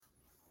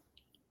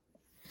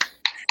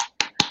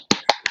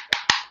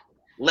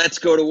Let's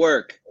go to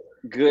work.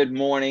 Good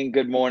morning,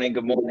 good morning,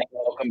 good morning.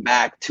 Welcome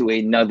back to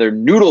another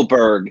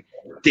Noodleberg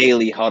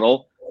Daily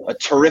Huddle. A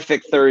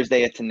terrific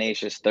Thursday, a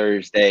tenacious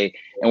Thursday.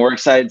 And we're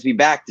excited to be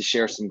back to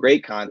share some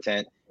great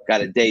content.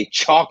 Got a day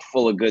chock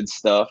full of good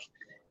stuff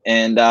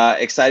and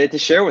excited to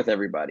share with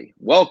everybody.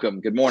 Welcome.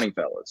 Good morning,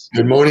 fellas.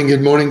 Good morning,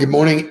 good morning, good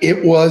morning.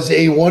 It was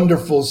a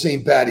wonderful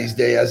St. Patty's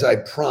Day, as I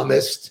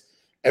promised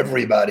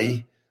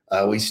everybody.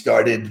 We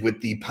started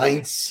with the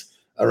pints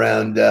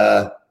around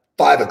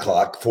 5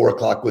 o'clock. 4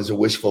 o'clock was a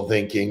wishful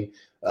thinking,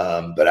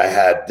 but I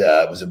had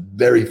it was a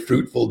very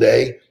fruitful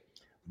day,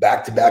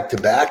 back to back to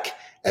back.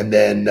 And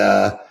then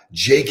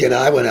Jake and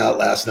I went out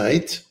last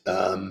night,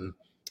 and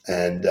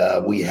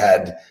we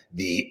had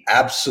the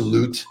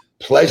absolute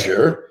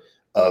pleasure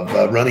of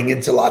running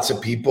into lots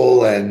of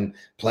people and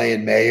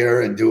playing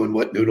mayor and doing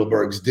what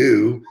Noodlebergs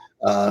do.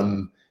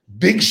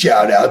 Big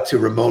shout out to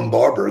Ramon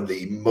Barber,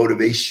 the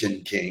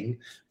motivation king.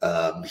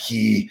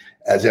 He,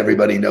 as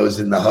everybody knows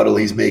in the huddle,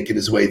 he's making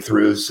his way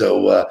through.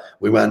 So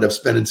we wound up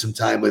spending some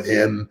time with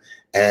him.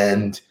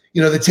 And,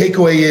 you know, the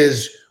takeaway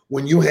is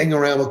when you hang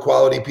around with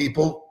quality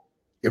people,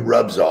 it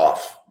rubs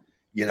off.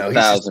 You know,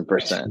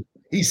 1,000%.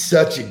 He's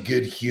such a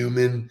good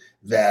human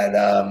that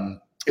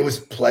it was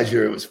a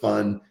pleasure. It was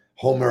fun.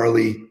 Home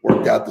early,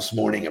 worked out this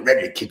morning. I'm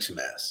ready to kick some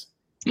ass.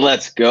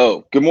 Let's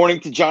go. Good morning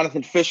to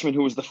Jonathan Fishman,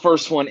 who was the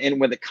first one in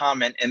with a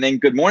comment. And then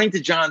good morning to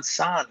John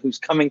San, who's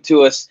coming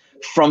to us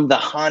from the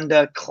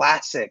Honda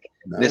Classic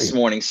this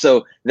morning.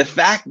 So the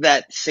fact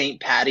that St.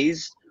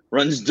 Patty's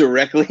runs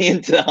directly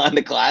into the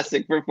Honda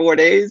Classic for 4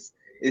 days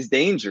is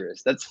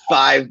dangerous. That's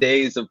 5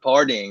 days of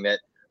partying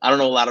that I don't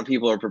know a lot of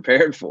people are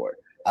prepared for.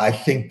 I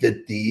think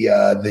that the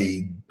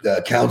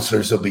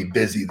counselors will be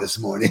busy this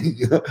morning.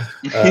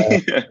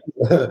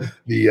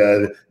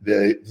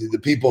 The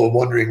people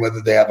wondering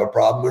whether they have a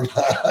problem or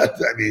not.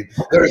 I mean,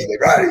 Thursday,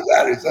 Friday,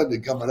 Saturday, Sunday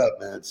coming up,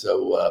 man.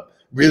 So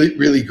really,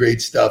 really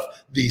great stuff.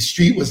 The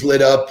street was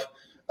lit up.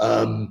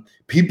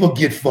 People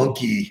get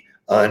funky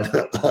on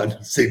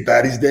St.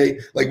 Patty's Day,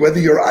 like whether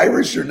you're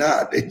Irish or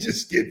not, they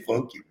just get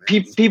funky.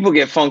 People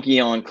get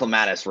funky on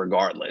Clematis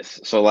regardless.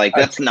 So like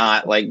that's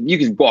not like you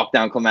can walk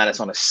down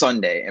Clematis on a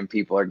Sunday and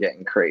people are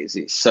getting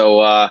crazy.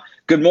 So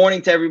good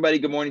morning to everybody.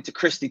 Good morning to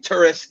Christy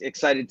Turris.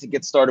 Excited to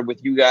get started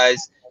with you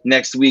guys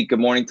next week. Good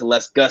morning to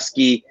Les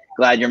Gusky.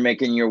 Glad you're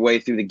making your way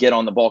through the Get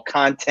on the Ball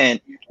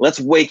content. Let's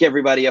wake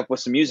everybody up with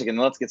some music and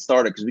let's get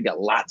started because we got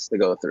lots to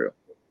go through.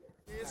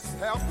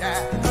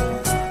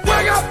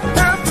 Wake up,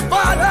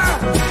 everybody!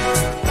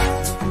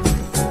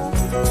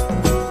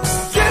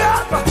 Get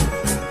up,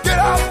 get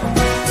up,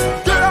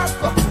 get up,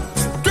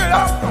 get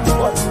up!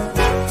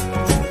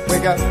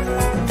 Wake up,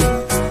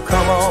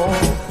 come on,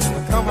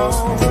 come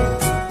on.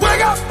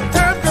 Wake up,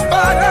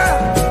 everybody!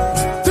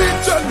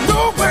 Teach a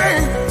new way.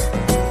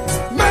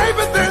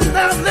 Maybe then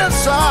they'll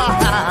listen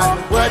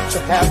what you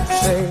have to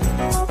say.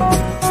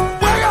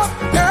 Wake up,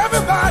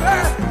 everybody!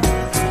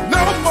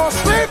 No more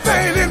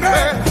sleeping in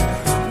bed.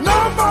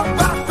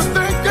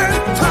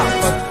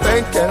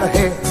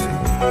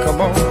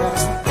 Come on.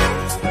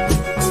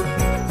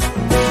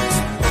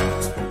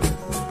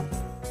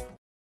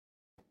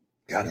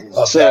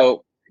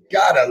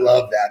 Gotta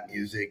love that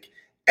music.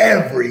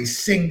 Every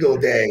single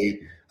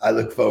day I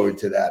look forward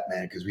to that,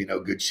 man, because we know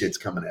good shit's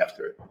coming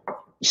after it.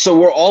 So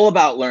we're all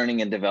about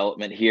learning and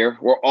development here.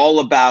 We're all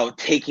about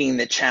taking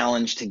the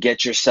challenge to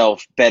get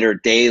yourself better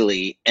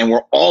daily. And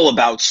we're all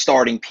about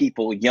starting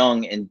people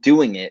young and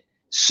doing it.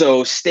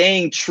 So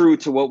staying true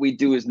to what we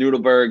do as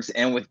Noodlebergs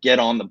and with Get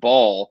on the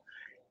Ball,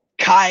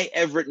 Kai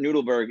Everett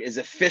Noodleberg is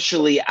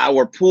officially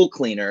our pool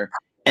cleaner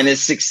and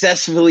is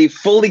successfully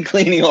fully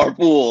cleaning our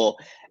pool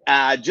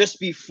just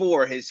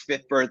before his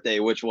 5th birthday,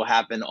 which will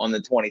happen on the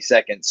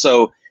 22nd.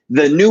 So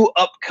the new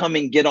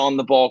upcoming Get on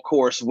the Ball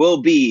course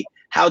will be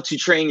how to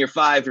train your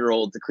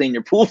 5-year-old to clean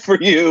your pool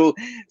for you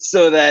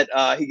so that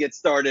he gets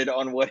started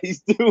on what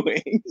he's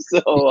doing.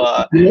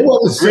 So you know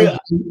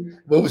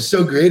what was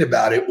so great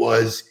about it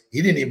was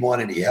he didn't even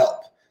want any help.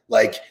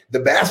 Like the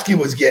basket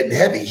was getting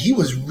heavy. He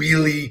was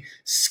really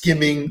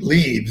skimming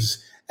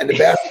leaves and the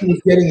basket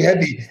was getting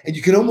heavy and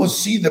you could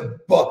almost see the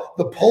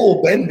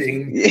pole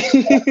bending.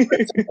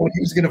 When he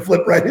was going to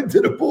flip right into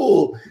the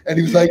pool. And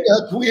he was like,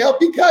 can we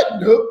help you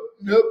cut? Nope.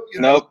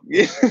 Nope.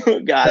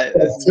 Got it.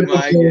 This is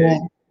my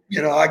game.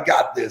 You know, I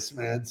got this,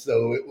 man.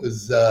 So it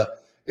was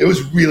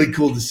really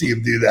cool to see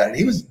him do that. And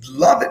he was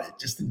loving it,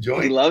 just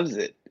enjoying it. He loves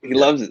it. He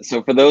loves it.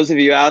 So for those of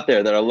you out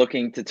there that are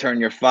looking to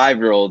turn your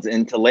 5-year-olds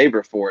into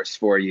labor force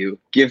for you,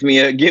 give me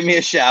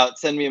a shout,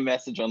 send me a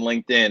message on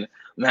LinkedIn.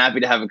 I'm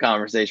happy to have a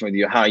conversation with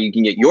you how you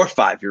can get your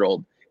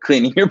 5-year-old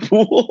cleaning your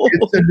pool.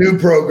 It's a new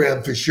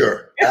program for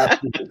sure.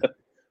 Absolutely.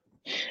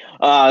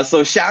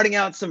 So shouting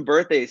out some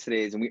birthdays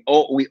today, and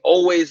we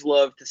always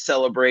love to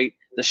celebrate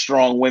the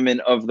strong women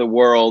of the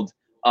world.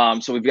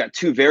 So we've got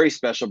 2 very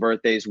special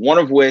birthdays, one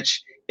of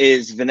which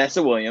is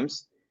Vanessa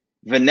Williams.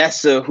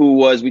 Vanessa, who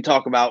we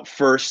talk about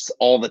first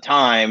all the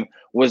time,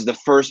 was the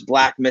first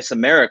Black Miss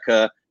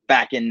America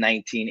back in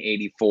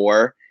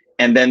 1984.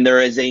 And then there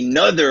is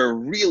another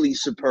really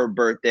superb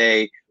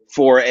birthday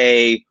for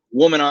a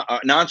woman,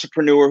 an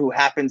entrepreneur who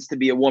happens to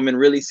be a woman,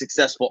 really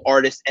successful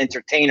artist,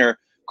 entertainer,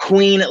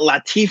 Queen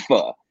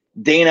Latifah,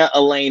 Dana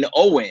Elaine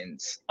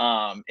Owens.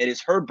 It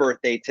is her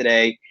birthday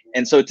today.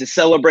 And so to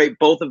celebrate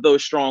both of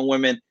those strong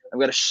women, I've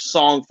got a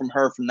song from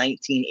her from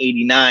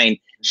 1989.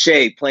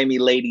 Shay, play me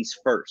Ladies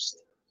First.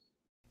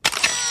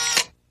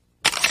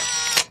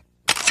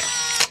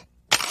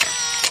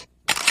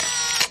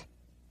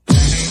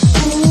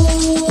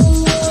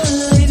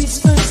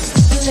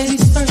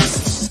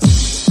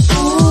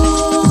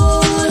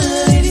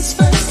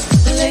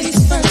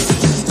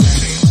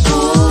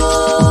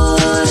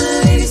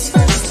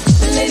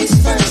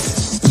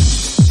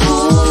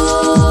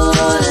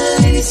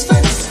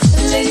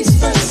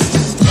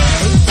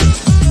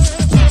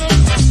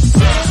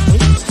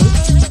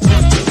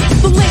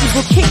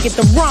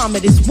 The rhyme,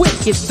 it is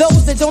wicked.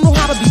 Those that don't know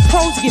how to be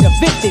pros get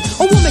evicted.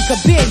 A woman could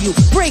bear you,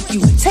 break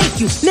you,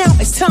 take you. Now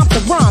it's time to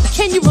rhyme.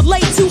 Can you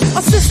relate to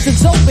a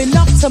sister's open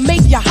up to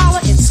make you holler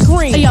and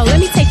scream? Yo, let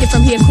me take it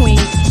from here, queen.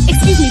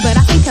 Excuse me, but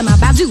I think I'm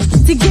about due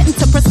to get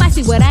into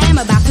precisely what I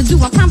am about to do.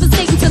 I'm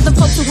conversating to the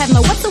folks who have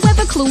no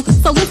whatsoever clue.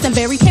 So listen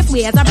very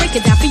carefully as I break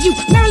it down for you.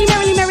 Merrily,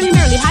 merrily, merrily,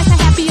 merrily, high to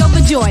happy,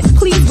 overjoyed.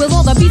 Please, with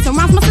all the beats and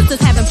rhymes my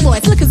sisters have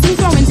employed. Look at me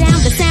throwing down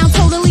the sound,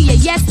 totally a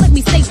yes. Let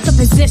me state the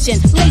position.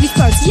 Ladies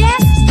first,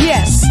 yes?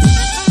 Yes.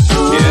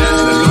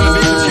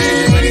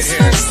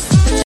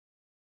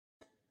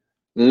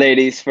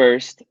 Ladies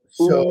first.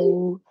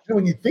 So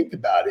when you think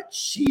about it,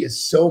 she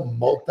is so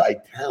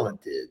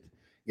multi-talented.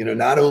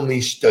 Not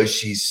only does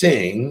she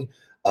sing,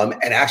 and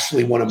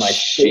actually one of my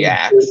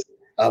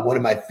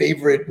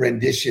favorite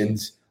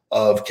renditions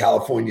of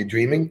California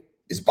Dreaming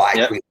is by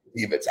Queen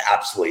Latifah. It's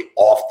absolutely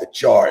off the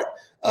chart.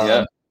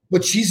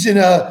 But she's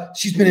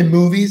been in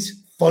movies.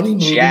 Funny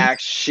movies.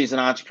 She's an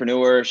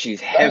entrepreneur.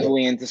 She's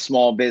heavily into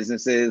small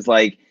businesses.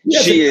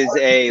 She is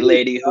a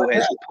lady who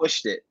has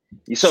pushed it.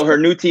 So her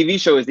new TV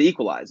show is The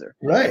Equalizer.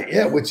 Right.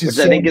 Yeah. Which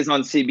I think is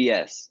on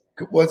CBS.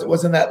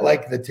 Wasn't that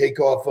like the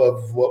takeoff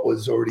of what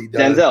was already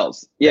done?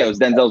 Denzel's. Yeah, it was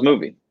Denzel's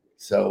movie.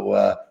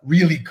 So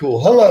really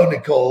cool. Hello,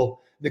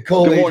 Nicole.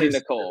 Nicole. Good morning,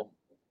 Nicole.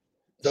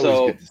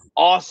 So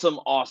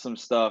awesome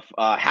stuff.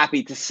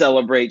 Happy to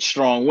celebrate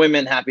strong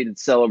women. Happy to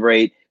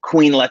celebrate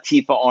Queen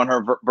Latifah on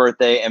her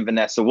birthday and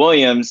Vanessa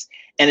Williams.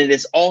 And it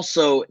is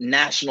also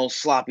National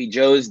Sloppy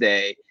Joe's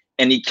Day.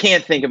 And you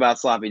can't think about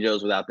Sloppy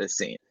Joe's without this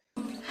scene.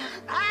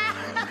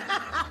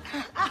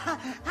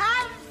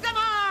 Have some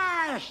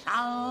more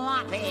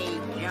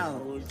Sloppy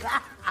Joe's.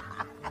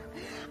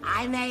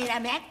 I made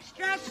them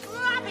extra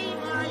sloppy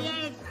for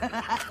you.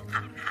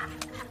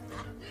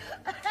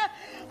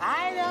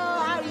 I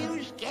know how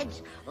you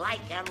kids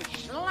like them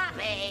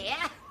sloppy.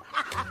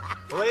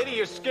 Lady,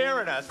 you're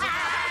scaring us.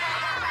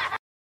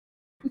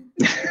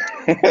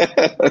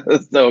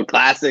 So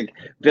classic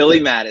Billy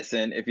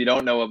Madison. If you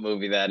don't know what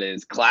movie that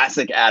is,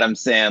 classic Adam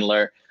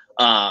Sandler.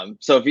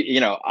 So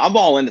if I'm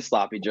all into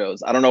Sloppy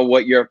Joes. I don't know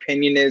what your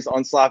opinion is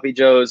on Sloppy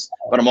Joes,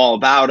 but I'm all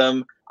about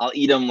them. I'll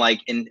eat them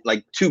in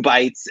 2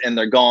 bites and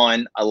they're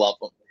gone. I love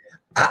them.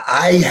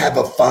 I have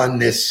a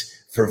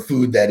fondness for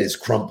food that is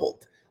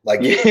crumpled. I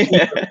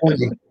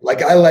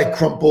like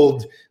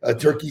crumpled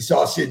turkey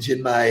sausage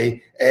in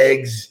my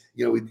eggs.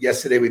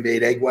 Yesterday we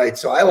made egg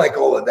whites, so I like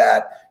all of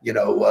that.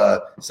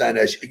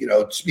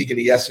 Speaking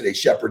of yesterday,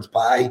 shepherd's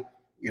pie.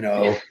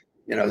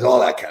 All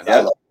that kind of. I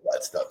love all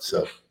that stuff.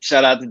 So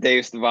shout out to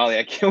Dave Stavali.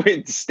 I can't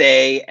wait to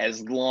stay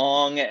as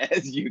long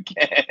as you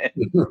can.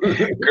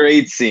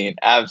 Great scene,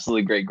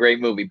 absolutely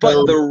great movie.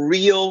 But go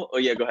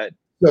ahead.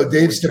 So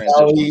Dave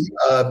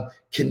Stavali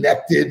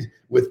connected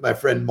with my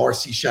friend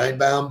Marcy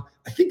Scheinbaum.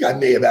 I think I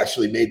may have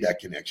actually made that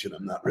connection.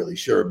 I'm not really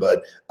sure,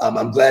 but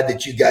I'm glad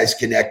that you guys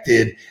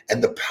connected,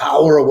 and the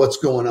power of what's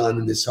going on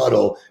in this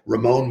huddle.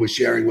 Ramon was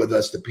sharing with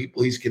us the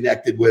people he's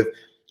connected with,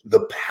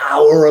 the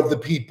power of the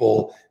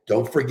people.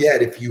 Don't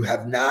forget, if you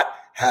have not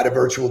had a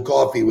virtual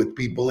coffee with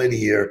people in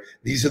here,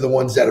 these are the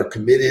ones that are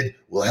committed,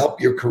 will help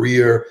your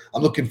career.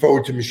 I'm looking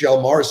forward to Michelle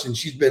Morrison.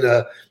 She's been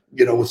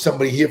with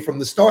somebody here from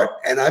the start,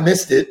 and I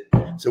missed it.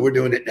 So we're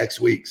doing it next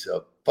week.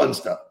 So fun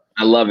stuff.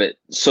 I love it.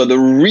 So the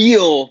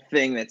real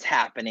thing that's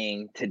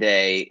happening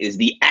today is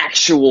the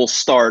actual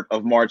start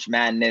of March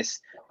Madness.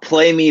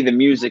 Play me the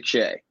music,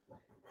 Shay.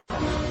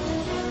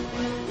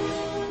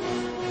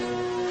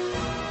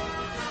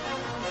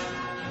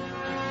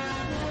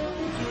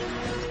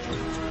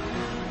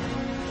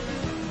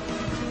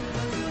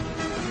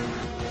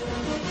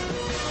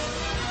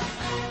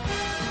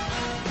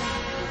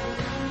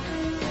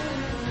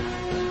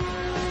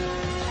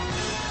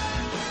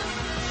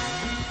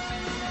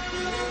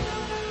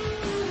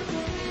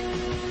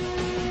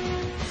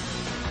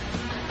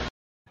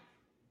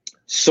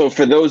 So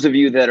for those of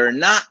you that are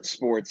not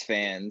sports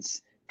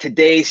fans,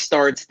 today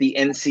starts the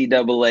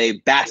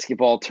NCAA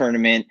basketball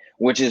tournament,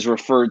 which is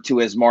referred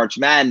to as March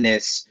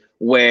Madness,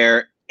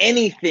 where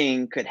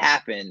anything could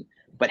happen.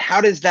 But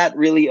how does that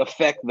really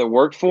affect the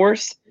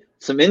workforce?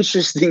 Some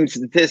interesting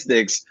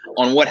statistics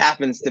on what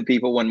happens to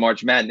people when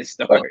March Madness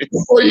starts.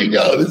 Before you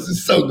go, this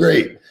is so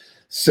great.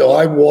 So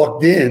I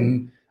walked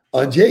in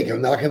on Jake.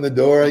 I'm knocking on the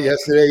door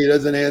yesterday. He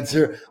doesn't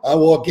answer. I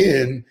walk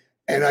in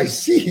and I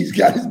see he's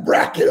got his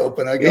bracket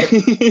open. I go,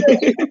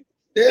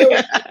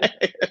 there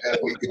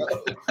we go.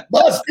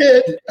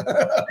 Busted.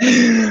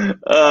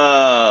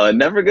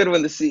 Never good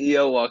when the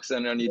CEO walks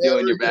in on you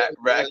doing your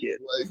bracket.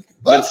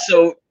 But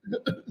so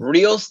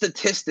real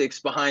statistics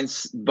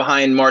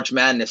behind March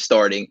Madness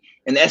starting.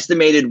 An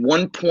estimated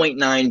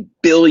 $1.9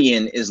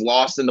 billion is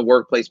lost in the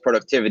workplace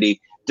productivity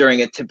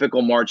during a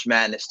typical March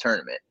Madness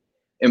tournament.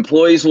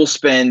 Employees will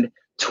spend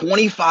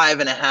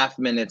 25.5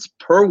 minutes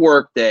per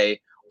workday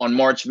on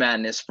March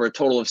Madness for a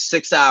total of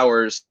 6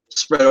 hours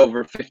spread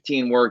over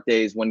 15 work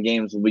days when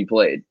games will be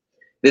played.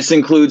 This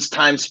includes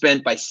time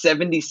spent by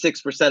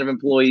 76% of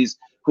employees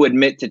who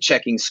admit to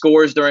checking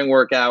scores during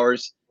work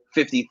hours,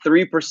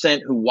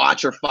 53% who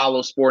watch or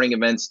follow sporting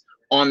events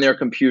on their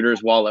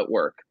computers while at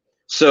work.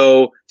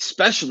 So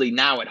especially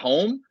now at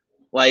home,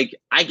 like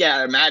I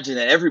gotta imagine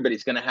that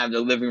everybody's gonna have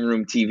their living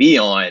room TV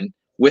on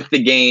with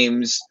the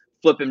games,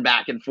 flipping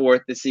back and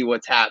forth to see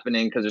what's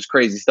happening because there's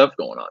crazy stuff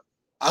going on.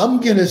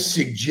 I'm going to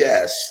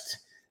suggest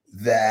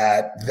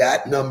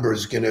that number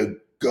is going to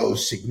go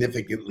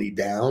significantly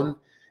down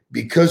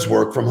because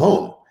work from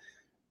home.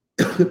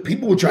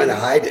 People were trying to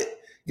hide it.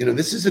 You know,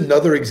 this is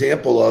another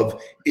example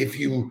of if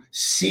you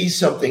see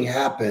something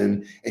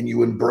happen and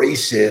you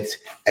embrace it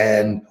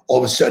and all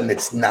of a sudden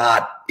it's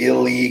not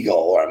illegal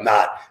or I'm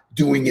not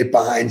doing it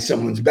behind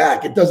someone's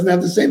back, it doesn't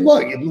have the same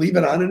look. You leave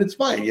it on and it's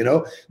fine. You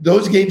know,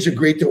 those games are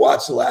great to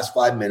watch the last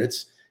 5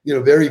 minutes. You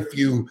know, very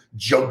few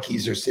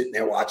junkies are sitting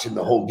there watching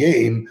the whole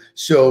game.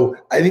 So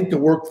I think the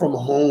work from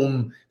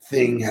home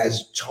thing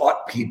has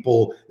taught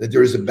people that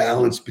there is a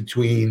balance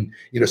between,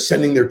 you know,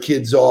 sending their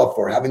kids off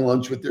or having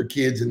lunch with their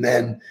kids and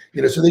then,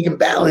 you know, so they can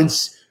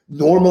balance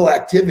normal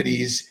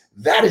activities.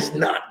 That is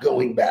not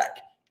going back.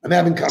 I'm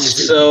having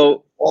conversations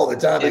all the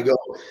time. I go,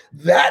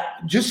 that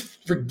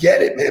just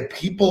forget it, man.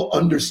 People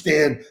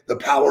understand the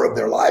power of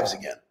their lives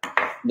again.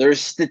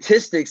 There's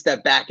statistics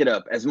that back it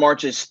up. As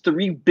much as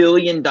 $3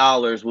 billion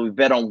will be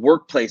bet on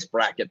workplace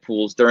bracket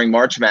pools during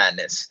March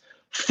Madness.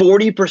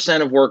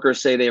 40% of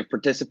workers say they have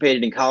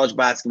participated in college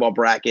basketball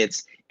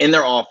brackets in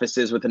their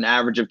offices with an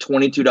average of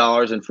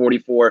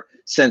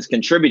 $22.44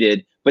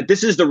 contributed. But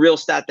this is the real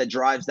stat that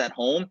drives that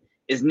home,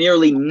 is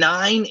nearly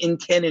 9 in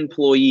 10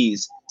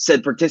 employees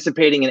said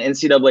participating in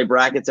NCAA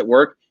brackets at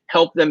work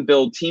helped them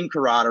build team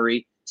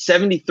camaraderie.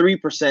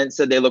 73%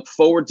 said they look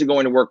forward to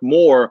going to work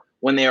more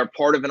when they are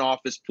part of an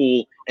office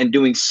pool and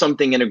doing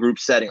something in a group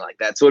setting like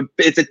that. So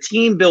it's a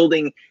team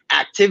building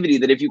activity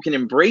that if you can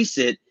embrace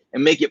it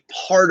and make it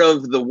part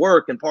of the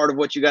work and part of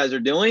what you guys are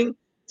doing,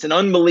 it's an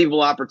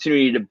unbelievable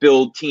opportunity to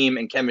build team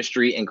and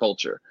chemistry and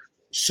culture.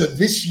 So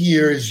this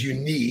year is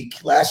unique.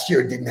 Last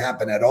year it didn't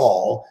happen at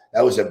all.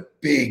 That was a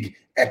big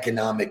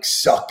economic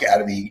suck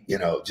out of the, you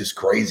know, just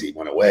crazy,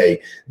 went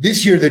away.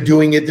 This year they're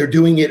doing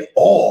it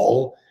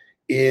all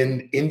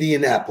in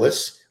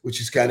Indianapolis,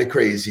 which is kind of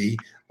crazy.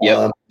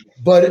 Yep.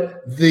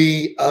 But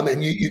the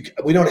and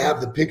we don't have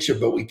the picture,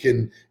 but we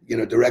can, you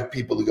know, direct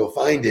people to go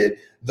find it.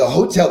 The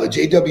hotel, the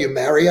JW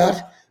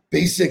Marriott,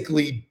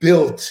 basically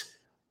built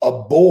a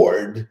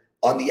board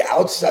on the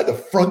outside, the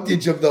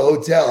frontage of the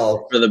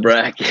hotel for the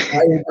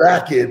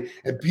bracket,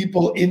 and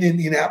people in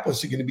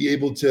Indianapolis are going to be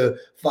able to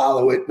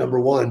follow it. Number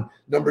one.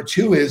 Number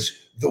two is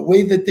the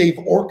way that they've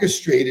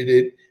orchestrated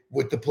it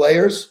with the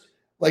players.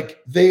 Like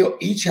they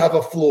each have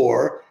a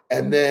floor.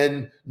 And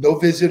then no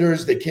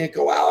visitors, they can't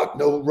go out,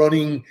 no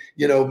running,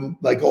 you know,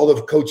 like all the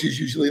coaches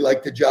usually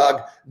like to jog.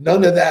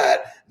 None of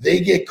that. They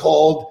get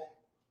called,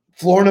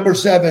 floor number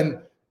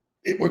 7,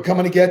 we're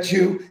coming to get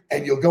you,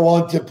 and you'll go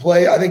on to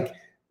play. I think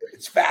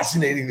it's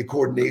fascinating, the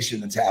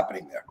coordination that's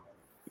happening there.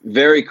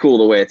 Very cool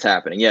the way it's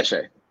happening. Yes,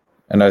 Shay.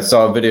 And I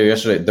saw a video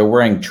yesterday. They're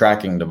wearing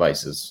tracking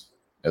devices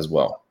as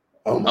well.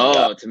 Oh, my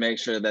God. To make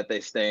sure that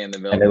they stay in the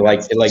middle. And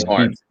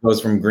it goes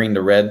from green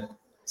to red.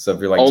 So if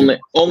you're like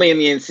only in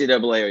the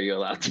NCAA are you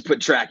allowed to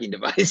put tracking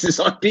devices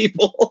on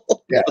people.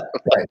 Yeah,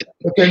 right.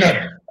 But they're not.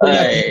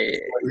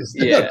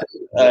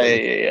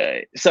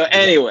 So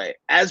anyway,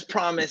 as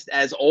promised,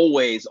 as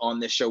always on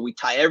this show, we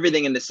tie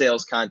everything into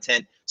sales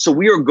content. So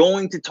we are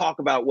going to talk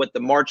about what the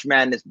March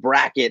Madness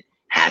bracket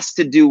has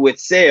to do with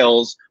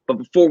sales. But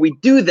before we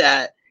do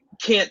that,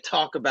 can't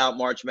talk about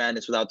March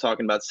Madness without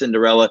talking about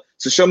Cinderella.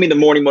 So show me the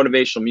morning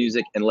motivational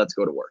music and let's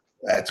go to work.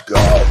 Let's go.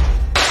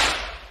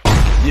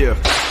 Yeah.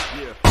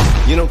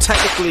 You know,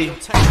 technically,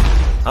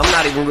 I'm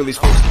not even really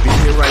supposed to be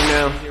here right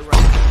now.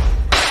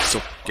 So,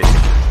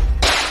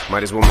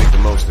 might as well make the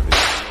most of it.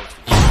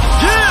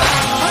 Yeah!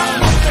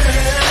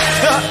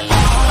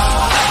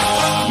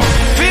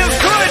 Feels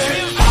good!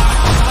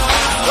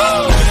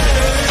 Woo!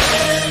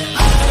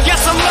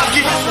 Guess I'm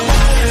lucky.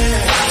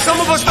 Some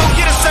of us don't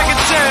get a second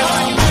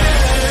chance.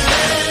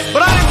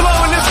 But I ain't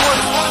blowing this one.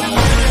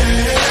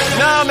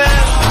 Nah, man.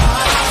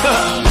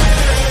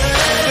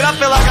 Dude, I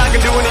feel like I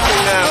can do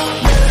anything now.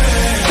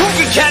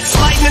 Catch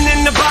lightning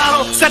in the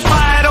bottle, set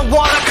fire to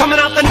water, coming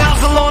out the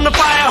nozzle on the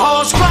fire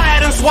hose, fire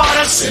and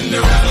swatter.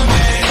 Cinderella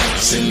man,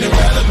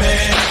 Cinderella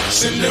man,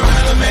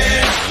 Cinderella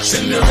man,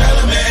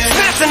 Cinderella man.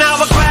 Smashing out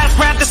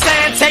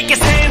shake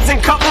his hands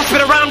and cuff him,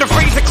 spin around the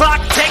freezer clock,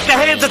 take the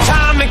hands of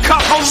time and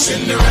cuff him.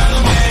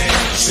 Cinderella man,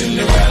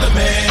 Cinderella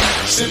man,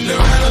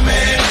 Cinderella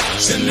man,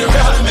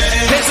 Cinderella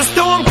man. There's a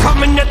storm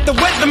coming that the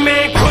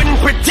weatherman couldn't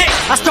predict.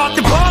 I start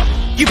to bump,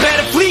 you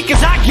better flee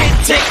cause I get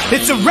ticked.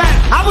 It's a wrap,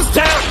 I was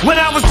down, when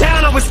I was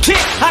down I was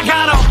kicked. I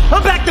got up,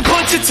 I'm back to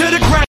punch it to the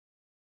ground.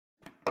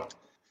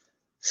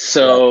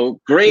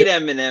 So great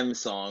Eminem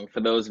song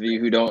for those of you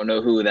who don't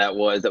know who that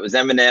was. That was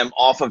Eminem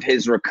off of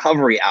his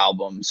Recovery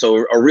album.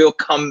 So a real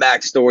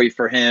comeback story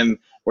for him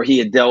where he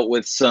had dealt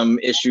with some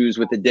issues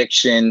with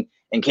addiction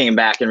and came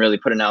back and really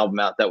put an album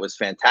out that was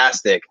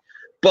fantastic.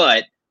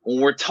 But when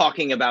we're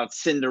talking about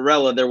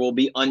Cinderella, there will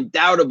be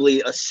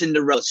undoubtedly a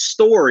Cinderella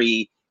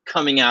story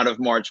coming out of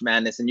March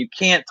Madness, and you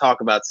can't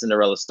talk about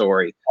Cinderella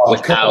story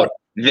without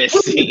this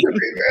scene.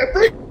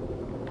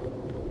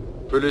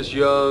 For this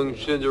young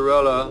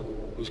Cinderella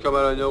who's come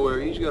out of nowhere,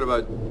 he's got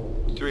about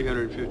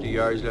 350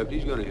 yards left.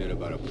 He's going to hit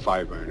about a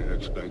 5-iron, I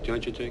expect,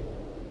 don't you think?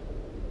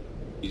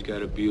 He's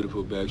got a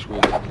beautiful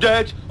backswing.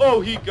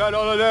 He got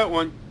all of that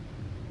one.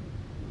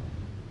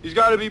 He's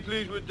got to be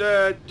pleased with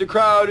that. The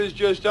crowd is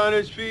just on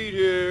its feet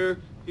here.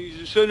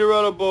 He's a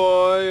Cinderella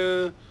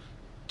boy.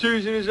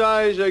 Tears in his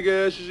eyes, I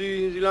guess, as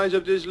he lines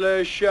up this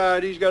last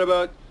shot. He's got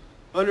about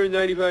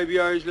 195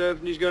 yards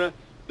left, and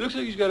looks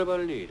like he's got about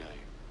an 8-iron.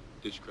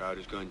 This crowd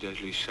has gone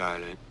deathly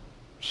silent.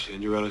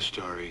 Cinderella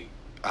story,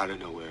 out of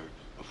nowhere.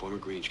 A former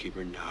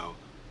greenskeeper now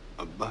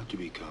about to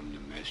become the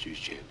Masters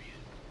champion.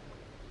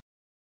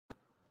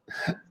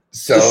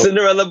 So the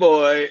Cinderella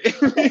boy.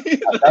 I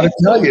gotta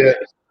tell you,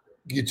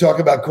 you talk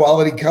about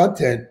quality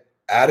content.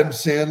 Adam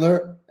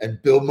Sandler and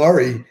Bill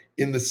Murray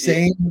in the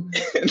same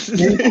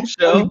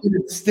show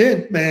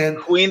stint, man.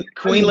 Queen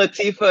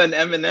Latifah and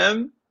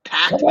Eminem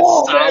packed with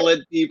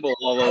solid people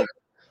all over.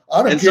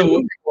 I don't care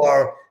who you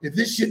are. If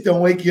this shit don't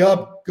wake you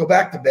up, go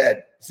back to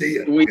bed. See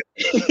you.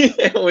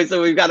 So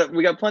we've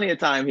got plenty of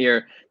time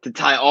here to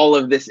tie all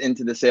of this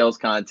into the sales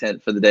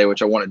content for the day,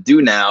 which I want to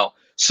do now.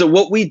 So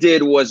what we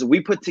did was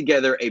we put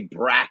together a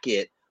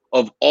bracket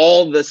of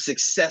all the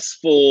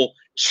successful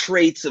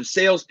traits of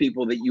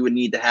salespeople that you would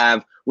need to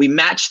have. We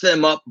matched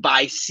them up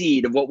by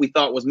seed of what we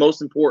thought was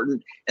most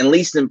important and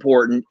least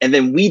important, and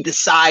then we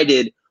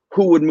decided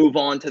who would move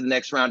on to the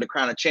next round to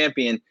crown a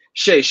champion.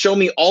 Shay, show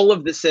me all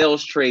of the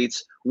sales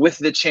traits with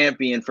the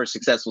champion for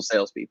successful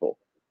salespeople.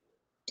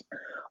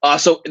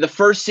 So the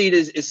first seed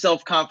is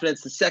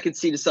self-confidence. The second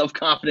seed is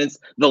self-confidence.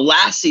 The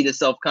last seed is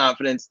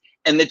self-confidence.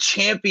 And the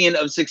champion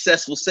of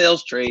successful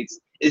sales traits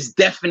is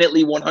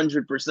definitely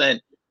 100%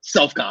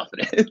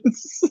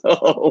 self-confidence.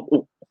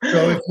 So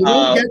if you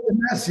don't get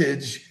the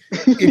message,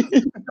 if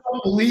you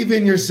don't believe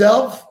in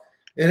yourself,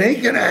 it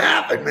ain't going to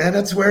happen, man.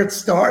 That's where it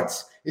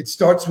starts. It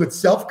starts with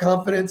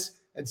self-confidence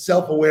and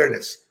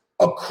self-awareness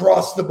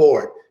across the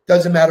board.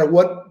 Doesn't matter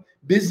what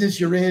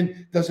business you're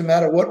in. Doesn't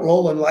matter what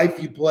role in life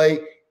you play.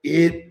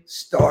 It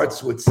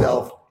starts with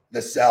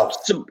the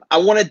self. So I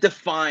want to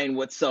define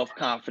what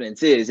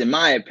self-confidence is, in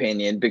my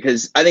opinion,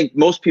 because I think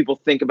most people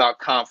think about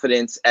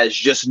confidence as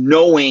just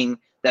knowing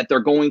that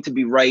they're going to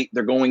be right,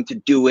 they're going to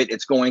do it,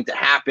 it's going to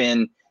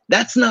happen.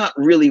 That's not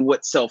really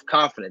what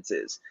self-confidence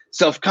is.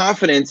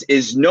 Self-confidence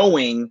is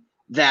knowing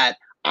that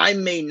I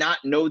may not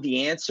know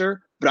the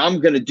answer, but I'm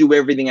going to do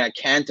everything I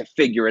can to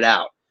figure it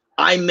out.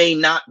 I may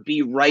not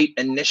be right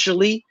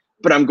initially,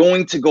 but I'm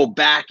going to go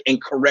back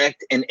and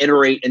correct and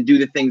iterate and do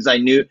the things I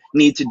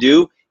need to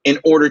do in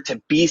order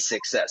to be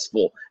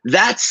successful.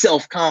 That's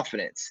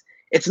self-confidence.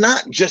 It's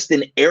not just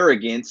an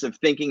arrogance of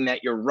thinking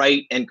that you're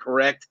right and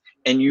correct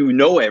and you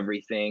know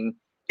everything.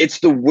 It's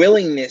the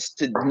willingness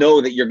to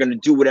know that you're going to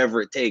do whatever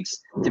it takes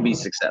to be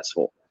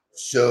successful.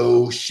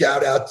 So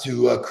shout out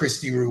to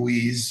Christy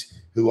Ruiz,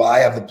 who I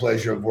have the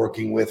pleasure of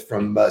working with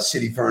from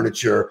City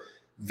Furniture.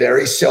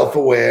 Very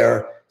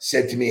self-aware.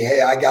 Said to me,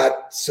 hey, I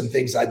got some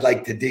things I'd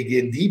like to dig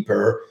in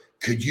deeper.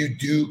 Could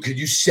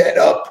you set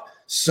up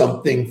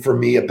something for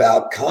me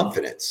about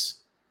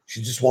confidence?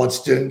 She just wants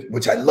to,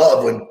 which I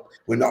love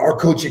when our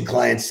coaching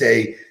clients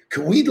say,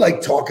 can we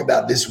talk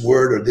about this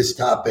word or this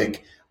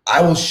topic?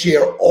 I will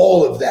share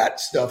all of that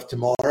stuff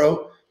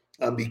tomorrow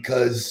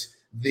because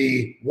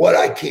what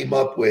I came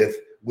up with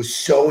was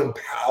so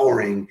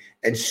empowering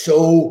and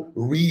so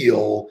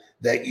real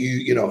that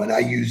and I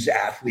use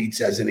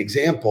athletes as an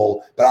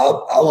example, but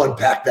I'll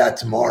unpack that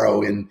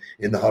tomorrow in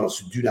the huddle.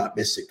 So do not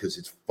miss it because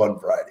it's Fun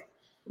Friday.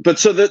 But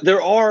so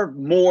there are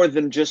more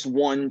than just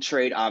one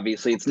trait,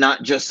 obviously. It's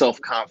not just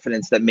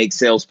self-confidence that makes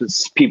sales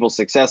people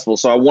successful.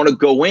 So I want to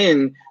go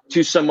in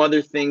to some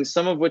other things,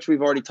 some of which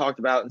we've already talked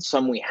about and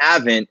some we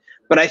haven't.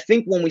 But I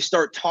think when we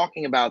start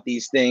talking about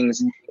these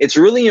things, it's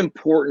really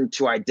important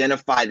to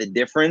identify the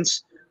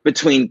difference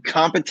between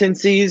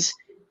competencies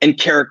and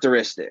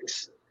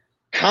characteristics.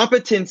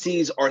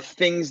 Competencies are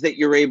things that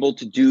you're able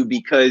to do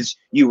because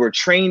you were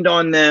trained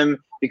on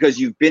them, because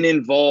you've been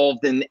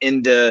involved in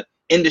the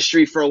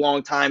industry for a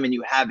long time and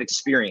you have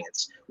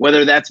experience,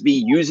 whether that's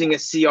be using a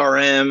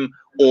CRM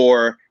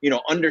or,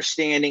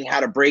 understanding how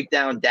to break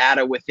down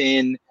data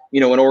within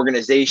an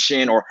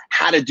organization or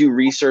how to do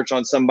research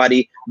on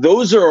somebody.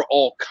 Those are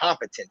all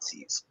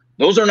competencies.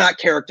 Those are not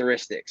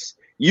characteristics.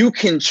 You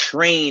can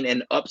train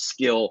and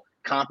upskill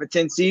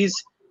competencies.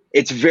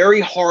 It's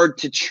very hard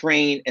to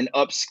train and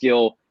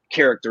upskill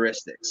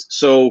characteristics.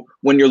 So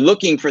when you're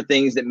looking for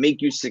things that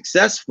make you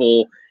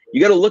successful, you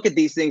got to look at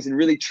these things and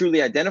really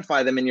truly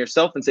identify them in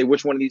yourself and say,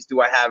 which one of these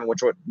do I have and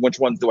which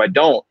ones do I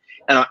don't?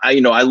 And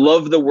I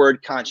love the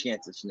word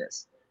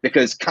conscientiousness,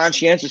 because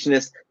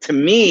conscientiousness to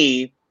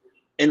me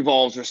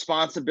involves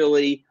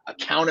responsibility,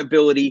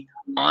 accountability,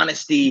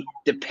 honesty,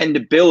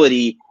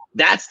 dependability.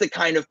 That's the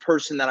kind of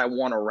person that I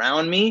want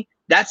around me.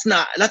 That's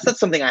not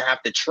something I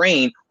have to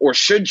train or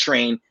should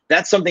train.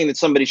 That's something that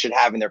somebody should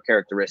have in their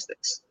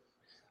characteristics.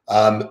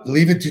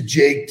 Leave it to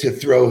Jake to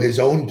throw his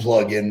own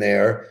plug in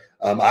there.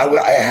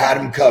 I had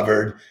him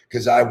covered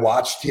because I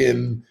watched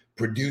him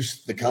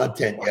produce the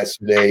content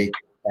yesterday.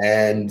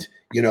 And,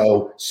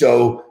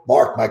 so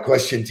Mark, my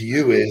question to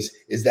you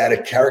is that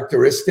a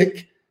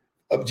characteristic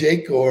of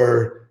Jake,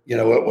 or,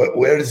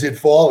 where does it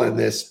fall in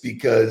this?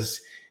 Because,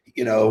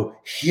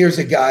 here's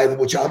a guy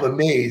which I'm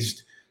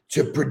amazed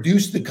to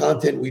produce the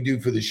content we do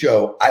for the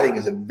show. I think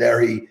is a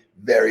very,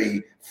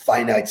 very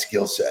finite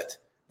skill set.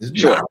 There's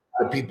not a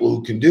lot of people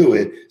who can do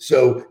it.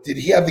 So did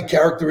he have the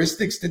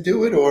characteristics to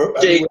do it, or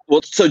Jake?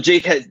 Well, so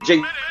Jake.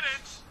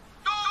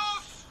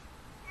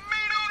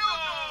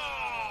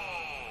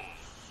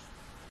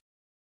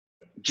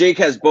 Jake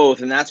has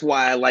both, and that's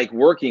why I like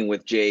working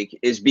with Jake,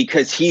 is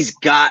because he's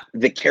got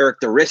the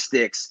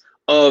characteristics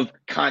of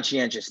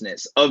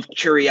conscientiousness, of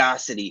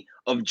curiosity,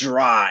 of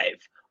drive,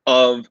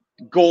 of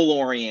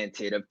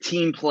goal-oriented, of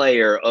team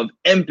player, of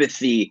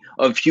empathy,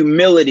 of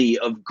humility,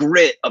 of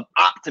grit, of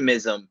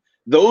optimism.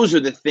 Those are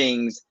the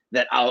things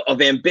that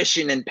of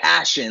ambition and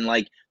passion.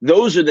 Like,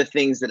 those are the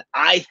things that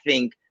I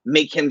think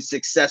make him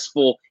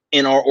successful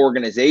in our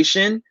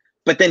organization.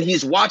 But then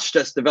he's watched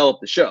us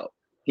develop the show.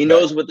 He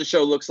knows what the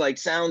show looks like,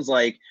 sounds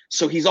like.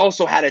 So he's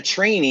also had a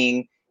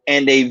training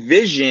and a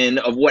vision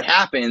of what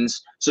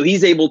happens. So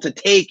he's able to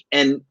take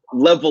and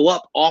level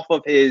up off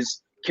of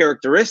his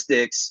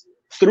characteristics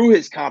through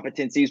his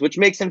competencies, which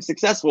makes him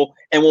successful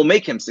and will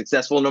make him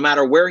successful no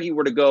matter where he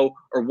were to go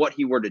or what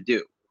he were to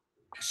do.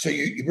 So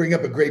you bring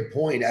up a great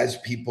point. As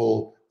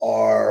people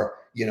are,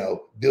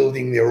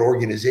 building their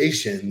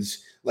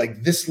organizations,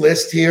 like this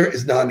list here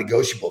is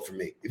non-negotiable for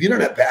me. If you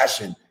don't have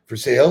passion for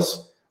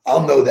sales,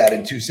 I'll know that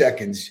in 2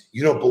 seconds.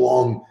 You don't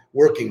belong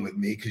working with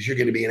me because you're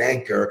going to be an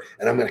anchor,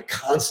 and I'm going to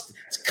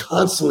it's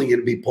constantly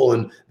going to be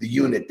pulling the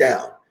unit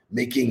down,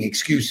 making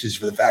excuses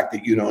for the fact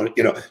that you don't,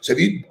 So if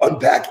you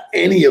unpack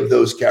any of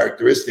those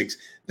characteristics,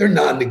 they're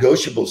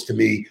non-negotiables to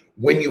me.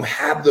 When you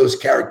have those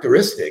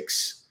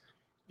characteristics,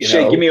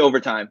 Shay, give me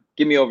overtime.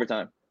 Give me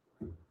overtime.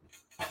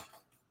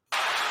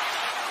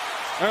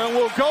 And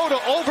we'll go to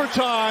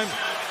overtime.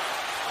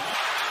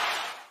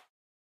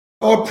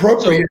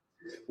 Appropriate.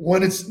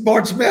 When it's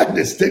March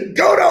Madness, to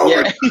go to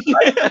overtime.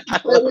 Yeah.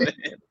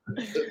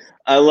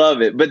 I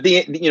love it. But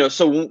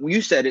so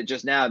you said it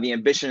just now, the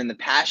ambition and the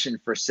passion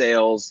for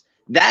sales,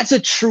 that's a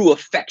true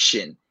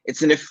affection.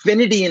 It's an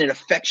affinity and an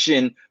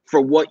affection for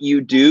what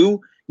you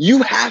do.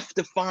 You have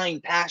to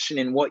find passion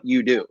in what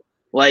you do.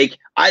 Like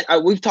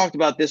we've talked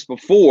about this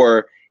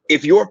before.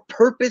 If your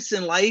purpose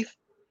in life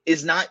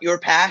is not your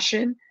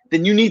passion,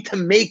 then you need to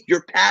make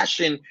your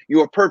passion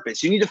your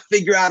purpose. You need to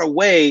figure out a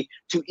way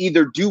to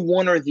either do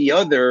one or the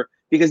other,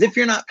 because if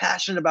you're not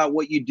passionate about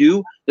what you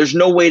do, there's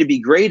no way to be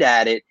great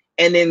at it.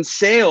 And in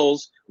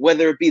sales,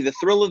 whether it be the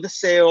thrill of the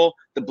sale,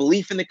 the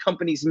belief in the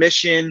company's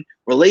mission,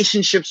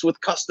 relationships with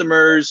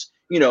customers,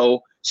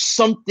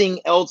 something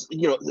else,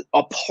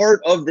 a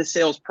part of the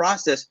sales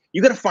process,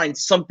 you got to find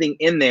something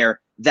in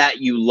there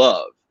that you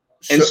love.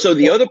 And so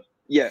the other,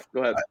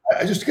 go ahead.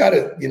 I just got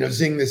to,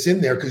 zing this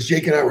in there, because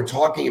Jake and I were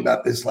talking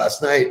about this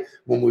last night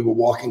when we were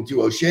walking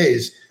through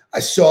O'Shea's. I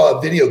saw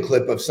a video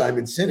clip of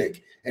Simon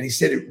Sinek, and he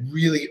said it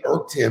really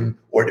irked him,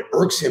 or it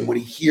irks him, when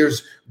he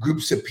hears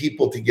groups of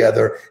people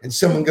together and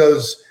someone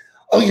goes,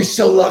 "Oh, you're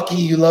so lucky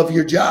you love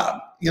your job."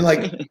 You're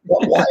like,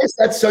 why is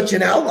that such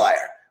an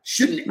outlier?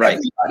 Shouldn't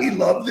everybody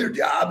love their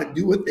job and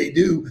do what they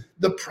do?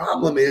 The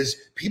problem is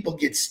people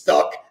get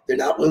stuck. They're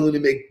not willing to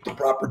make the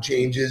proper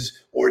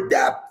changes or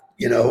adapt,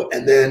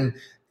 and then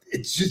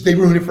it's just, they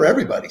ruin it for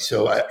everybody.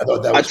 So I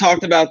thought that was. I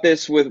talked about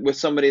this with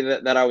somebody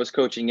that I was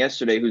coaching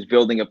yesterday who's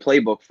building a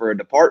playbook for a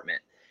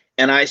department.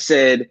 And I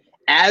said,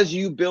 as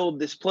you build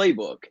this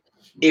playbook,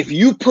 if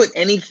you put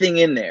anything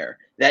in there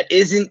that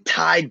isn't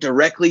tied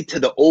directly to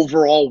the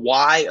overall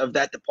why of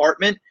that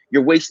department,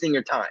 you're wasting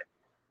your time.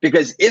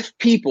 Because if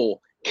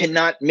people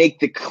cannot make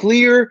the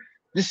clear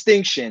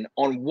distinction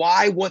on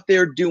why what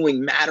they're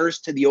doing matters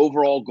to the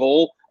overall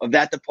goal of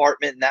that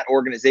department and that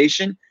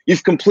organization,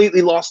 you've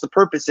completely lost the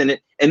purpose in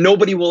it, and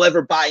nobody will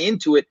ever buy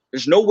into it.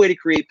 There's no way to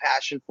create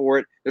passion for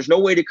it. There's no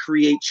way to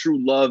create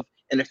true love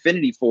and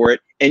affinity for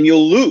it, and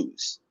you'll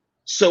lose.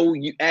 So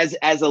you, as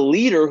a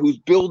leader who's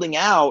building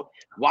out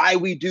why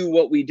we do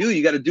what we do,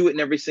 you got to do it in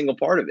every single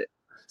part of it.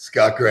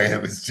 Scott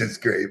Graham is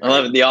just great. I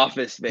love it. The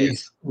Office space.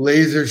 He's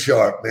laser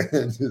sharp,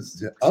 man.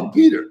 I'm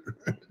Peter.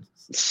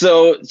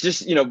 So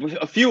just,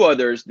 a few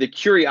others, the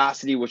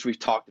curiosity, which we've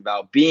talked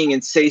about, being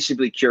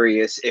insatiably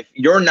curious. If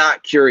you're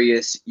not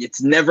curious,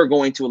 it's never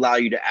going to allow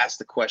you to ask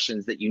the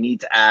questions that you need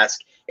to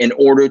ask in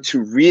order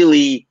to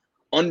really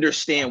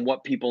understand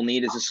what people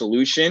need as a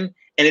solution.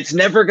 And it's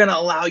never going to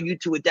allow you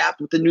to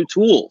adapt with the new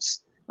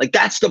tools. Like,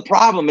 that's the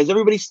problem, is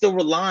everybody's still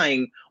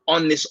relying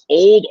on this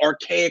old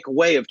archaic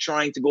way of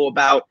trying to go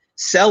about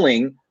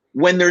selling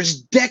when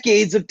there's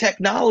decades of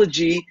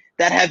technology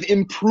that have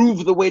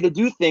improved the way to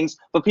do things,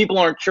 but people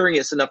aren't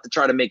curious enough to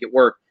try to make it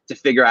work, to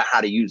figure out how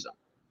to use them.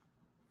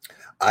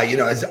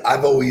 As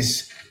I've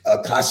always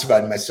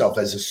classified myself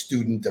as a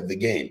student of the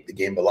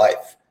game of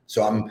life.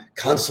 So I'm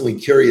constantly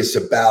curious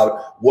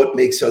about what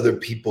makes other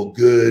people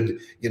good.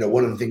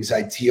 One of the things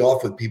I tee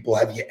off with people,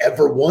 have you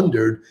ever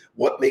wondered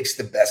what makes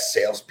the best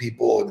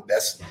salespeople or the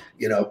best,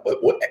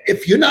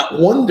 if you're not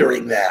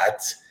wondering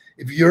that,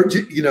 if you're,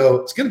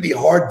 it's going to be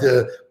hard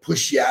to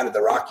push you out of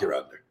the rock you're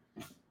under.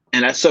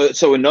 And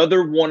so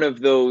another one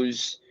of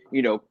those,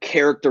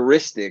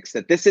 characteristics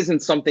that this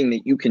isn't something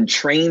that you can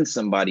train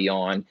somebody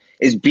on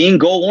is being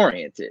goal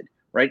oriented,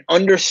 right?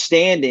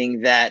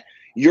 Understanding that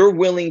you're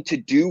willing to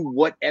do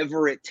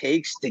whatever it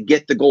takes to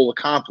get the goal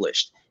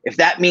accomplished. If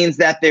that means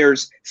that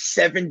there's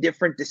 7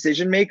 different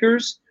decision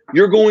makers,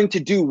 you're going to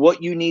do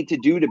what you need to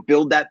do to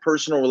build that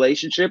personal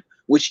relationship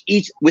with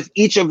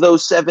each of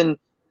those 7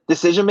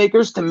 decision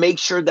makers to make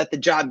sure that the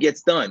job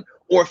gets done.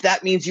 Or if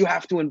that means you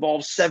have to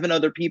involve 7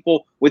 other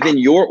people within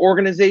your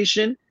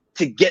organization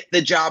to get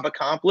the job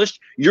accomplished,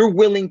 you're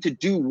willing to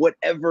do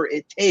whatever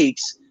it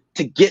takes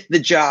to get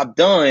the job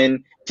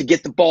done, to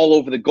get the ball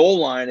over the goal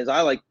line, as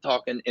I like to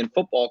talk in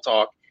football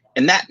talk.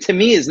 And that, to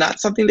me, is not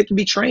something that can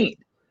be trained.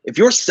 If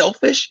you're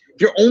selfish,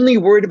 if you're only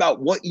worried about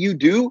what you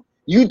do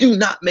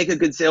not make a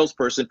good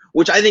salesperson,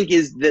 which I think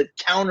is the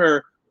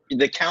counter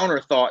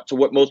thought to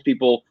what most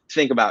people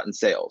think about in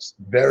sales.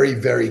 Very,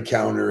 very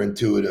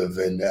counterintuitive.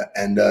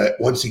 And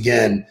once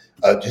again,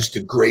 just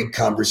a great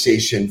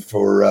conversation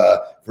for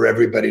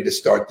everybody to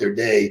start their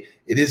day.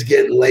 It is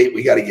getting late.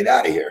 We got to get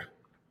out of here.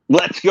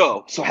 Let's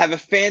go. So have a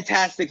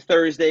fantastic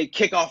Thursday.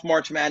 Kick off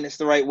March Madness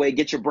the right way.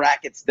 Get your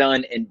brackets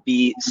done and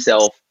be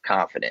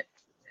self-confident.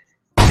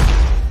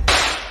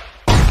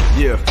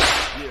 Yeah.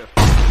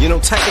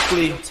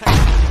 Technically,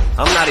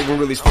 I'm not even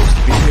really supposed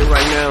to be here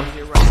right now.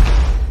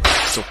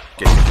 So,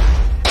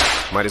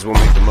 might as well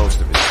make the most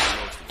of it.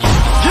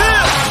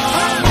 Yeah!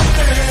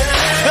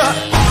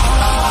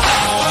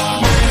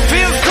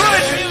 Feels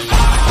good!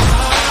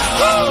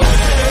 Woo!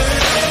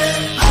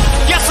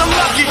 Guess I'm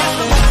lucky.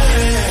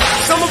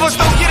 Some of us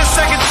don't get a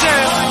second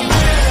chance.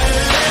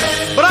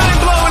 But I ain't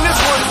blowing this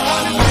one.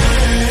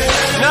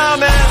 Nah,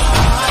 man.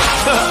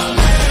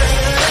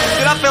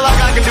 Dude, I feel like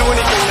I can do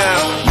anything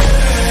now.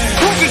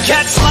 Who can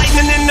catch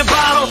lightning in the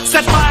bottle?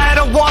 Set fire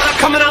to water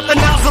coming out the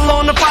nozzle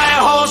on the fire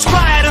hose.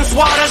 Fire and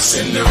swatter.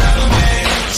 Cinderella Man.